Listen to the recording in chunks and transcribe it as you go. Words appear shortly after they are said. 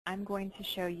I'm going to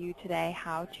show you today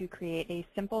how to create a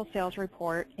simple sales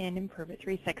report in improveit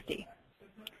 360.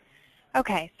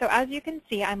 Okay, so as you can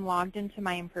see, I'm logged into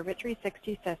my improveit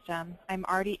 360 system. I'm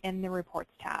already in the Reports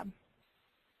tab.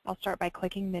 I'll start by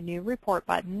clicking the New Report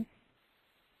button.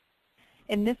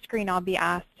 In this screen, I'll be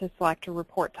asked to select a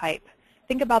report type.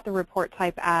 Think about the report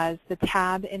type as the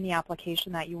tab in the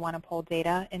application that you want to pull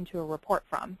data into a report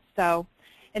from. So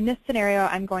in this scenario,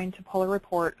 I'm going to pull a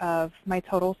report of my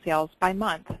total sales by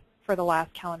month for the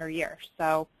last calendar year.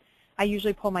 So I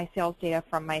usually pull my sales data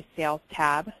from my Sales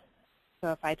tab.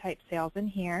 So if I type sales in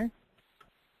here,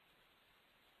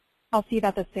 I'll see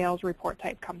that the sales report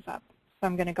type comes up. So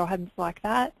I'm going to go ahead and select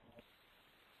that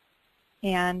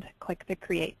and click the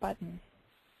Create button.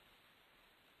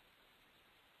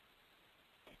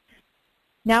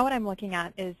 Now what I'm looking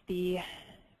at is the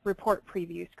report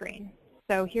preview screen.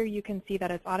 So here you can see that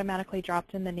it's automatically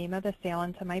dropped in the name of the sale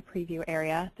into my preview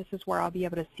area. This is where I'll be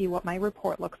able to see what my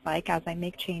report looks like as I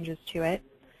make changes to it.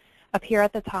 Up here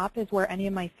at the top is where any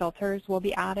of my filters will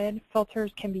be added.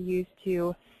 Filters can be used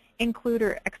to include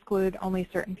or exclude only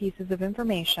certain pieces of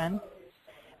information.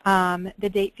 The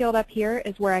date field up here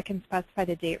is where I can specify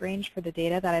the date range for the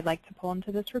data that I'd like to pull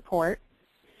into this report.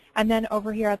 And then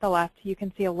over here at the left, you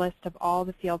can see a list of all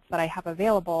the fields that I have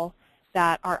available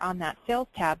that are on that Sales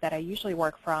tab that I usually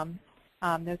work from.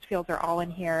 Those fields are all in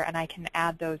here, and I can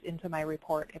add those into my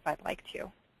report if I'd like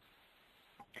to.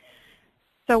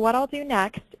 So what I'll do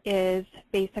next is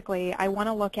basically I want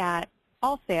to look at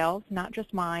all sales, not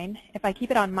just mine. If I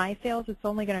keep it on my sales, it's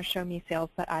only going to show me sales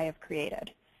that I have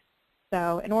created.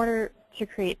 So in order to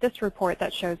create this report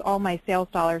that shows all my sales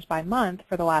dollars by month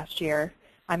for the last year,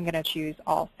 I'm going to choose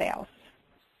all sales.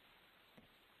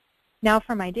 Now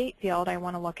for my date field, I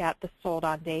want to look at the sold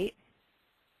on date.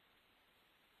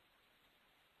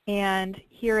 And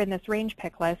here in this range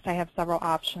pick list, I have several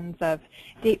options of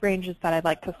date ranges that I'd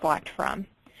like to select from.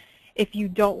 If you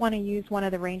don't want to use one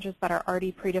of the ranges that are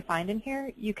already predefined in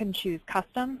here, you can choose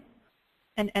custom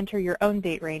and enter your own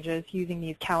date ranges using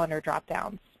these calendar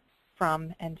drop-downs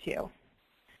from and to.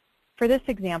 For this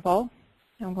example,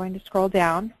 I'm going to scroll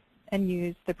down and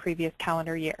use the previous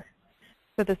calendar year.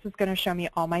 So this is going to show me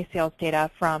all my sales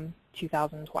data from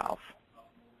 2012.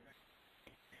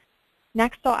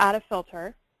 Next, I'll add a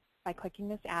filter by clicking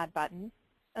this Add button.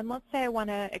 And let's say I want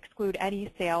to exclude any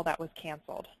sale that was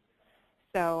canceled.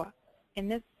 So in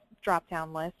this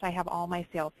drop-down list, I have all my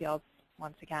sale fields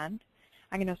once again.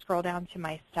 I'm going to scroll down to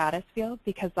my status field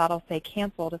because that'll say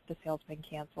canceled if the sale's been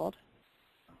canceled.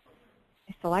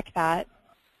 I select that.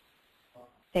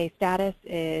 Say status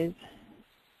is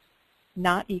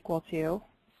not equal to,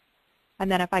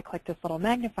 and then if I click this little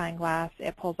magnifying glass,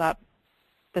 it pulls up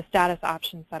the status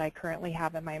options that I currently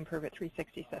have in my improveit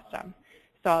 360 system.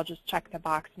 So I'll just check the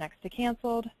box next to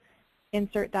canceled,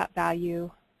 insert that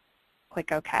value,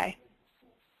 click OK.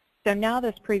 So now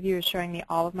this preview is showing me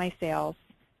all of my sales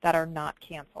that are not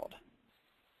canceled.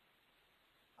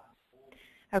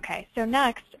 Okay, so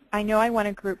next, I know I want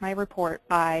to group my report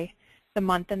by the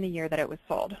month and the year that it was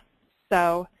sold.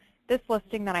 So this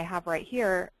listing that I have right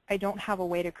here, I don't have a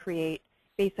way to create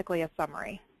basically a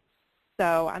summary.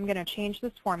 So I'm going to change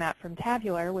this format from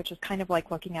tabular, which is kind of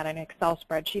like looking at an Excel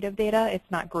spreadsheet of data.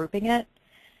 It's not grouping it.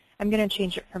 I'm going to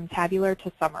change it from tabular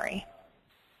to summary.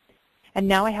 And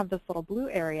now I have this little blue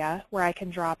area where I can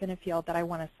drop in a field that I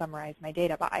want to summarize my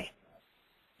data by.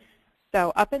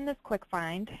 So up in this quick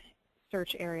find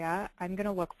search area, I'm going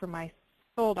to look for my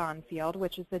sold on field,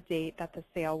 which is the date that the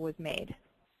sale was made.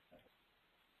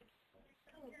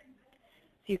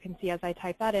 So you can see as I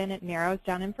type that in, it narrows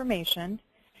down information.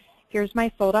 Here's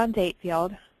my sold on date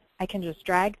field. I can just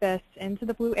drag this into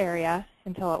the blue area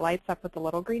until it lights up with the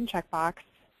little green checkbox,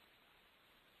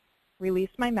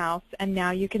 release my mouse, and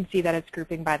now you can see that it's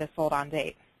grouping by the sold on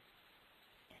date.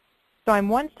 So I'm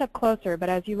one step closer, but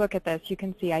as you look at this, you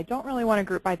can see I don't really want to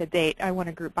group by the date. I want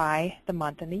to group by the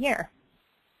month and the year.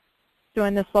 So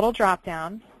in this little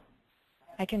drop-down,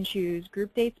 I can choose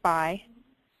Group Dates By.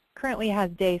 Currently has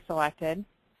day selected,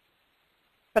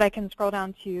 but I can scroll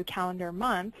down to Calendar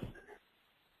Month,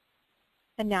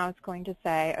 and now it's going to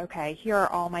say, okay, here are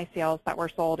all my sales that were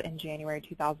sold in January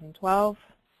 2012,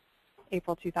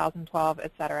 April 2012,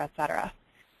 et cetera, et cetera.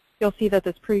 You'll see that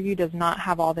this preview does not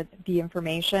have all the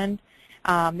information.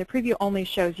 The preview only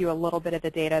shows you a little bit of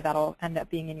the data that will end up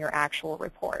being in your actual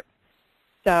report.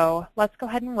 So let's go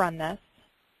ahead and run this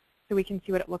so we can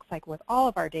see what it looks like with all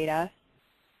of our data.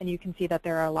 And you can see that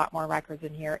there are a lot more records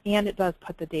in here, and it does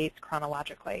put the dates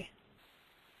chronologically.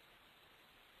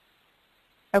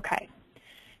 Okay,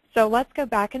 so let's go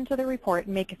back into the report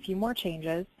and make a few more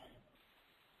changes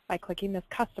by clicking this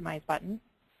Customize button.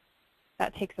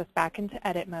 That takes us back into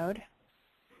edit mode.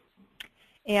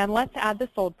 And let's add the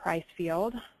sold price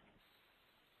field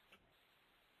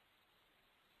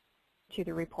to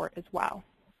the report as well.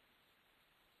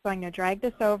 So I'm going to drag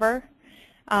this over.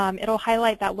 It'll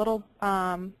highlight that little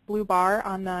blue bar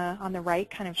on the right,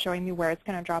 kind of showing me where it's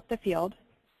going to drop the field.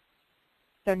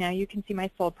 So now you can see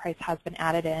my sold price has been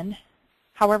added in.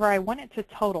 However, I want it to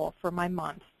total for my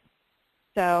month.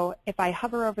 So if I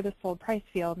hover over the sold price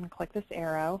field and click this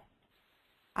arrow,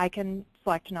 I can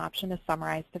select an option to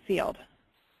summarize the field.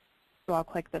 So I'll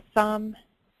click the sum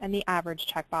and the average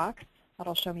checkbox.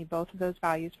 That'll show me both of those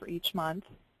values for each month.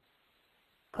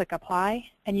 Click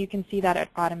apply, and you can see that it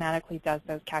automatically does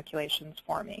those calculations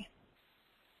for me.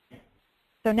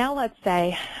 So now let's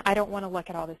say I don't want to look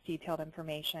at all this detailed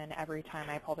information every time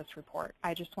I pull this report.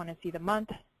 I just want to see the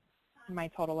month and my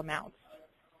total amounts.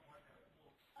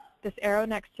 This arrow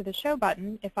next to the show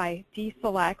button, if I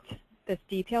deselect this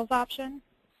details option,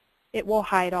 it will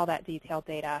hide all that detailed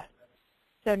data.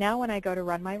 So now when I go to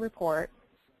run my report,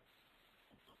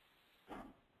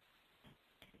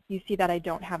 you see that I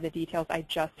don't have the details. I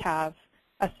just have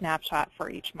a snapshot for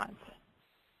each month.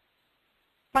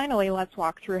 Finally, let's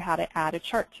walk through how to add a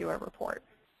chart to a report.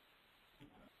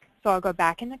 So I'll go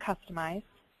back into Customize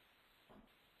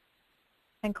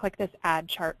and click this Add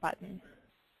Chart button.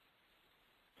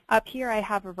 Up here, I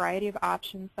have a variety of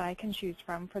options that I can choose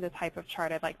from for the type of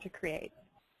chart I'd like to create.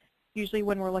 Usually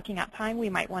when we're looking at time, we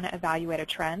might want to evaluate a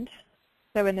trend.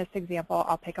 So in this example,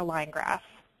 I'll pick a line graph.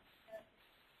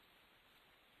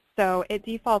 So it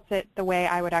defaults it the way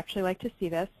I would actually like to see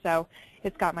this. So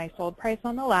it's got my sold price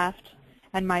on the left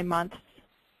and my months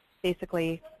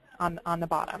basically on the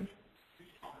bottom.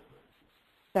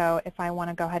 So if I want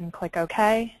to go ahead and click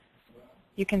OK,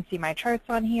 you can see my charts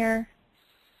on here.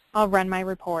 I'll run my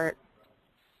report,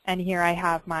 and here I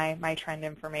have my trend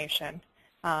information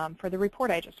for the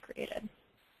report I just created.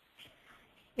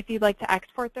 If you'd like to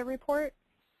export the report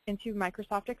into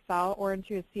Microsoft Excel or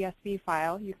into a CSV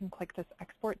file, you can click this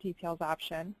Export Details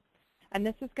option. And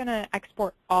this is going to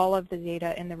export all of the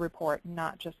data in the report,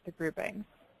 not just the groupings.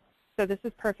 So this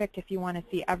is perfect if you want to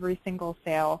see every single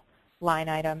sale line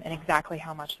item and exactly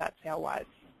how much that sale was.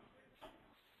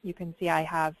 You can see I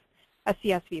have a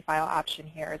CSV file option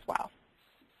here as well.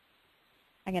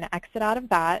 I'm going to exit out of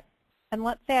that. And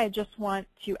let's say I just want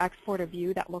to export a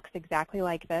view that looks exactly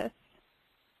like this.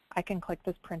 I can click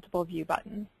this Printable View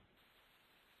button.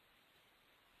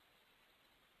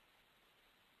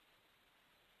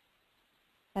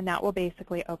 And that will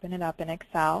basically open it up in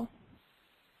Excel.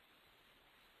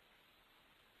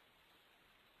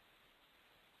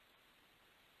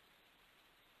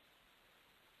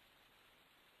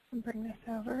 And bring this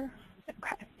over.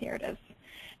 Okay, here it is.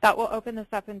 That will open this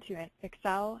up into an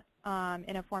Excel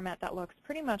in a format that looks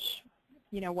pretty much,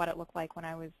 what it looked like when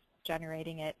I was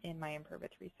generating it in my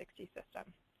improveit 360 system.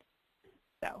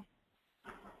 So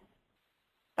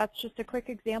that's just a quick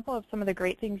example of some of the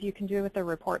great things you can do with the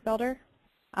report builder.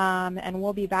 And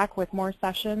we'll be back with more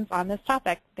sessions on this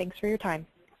topic. Thanks for your time.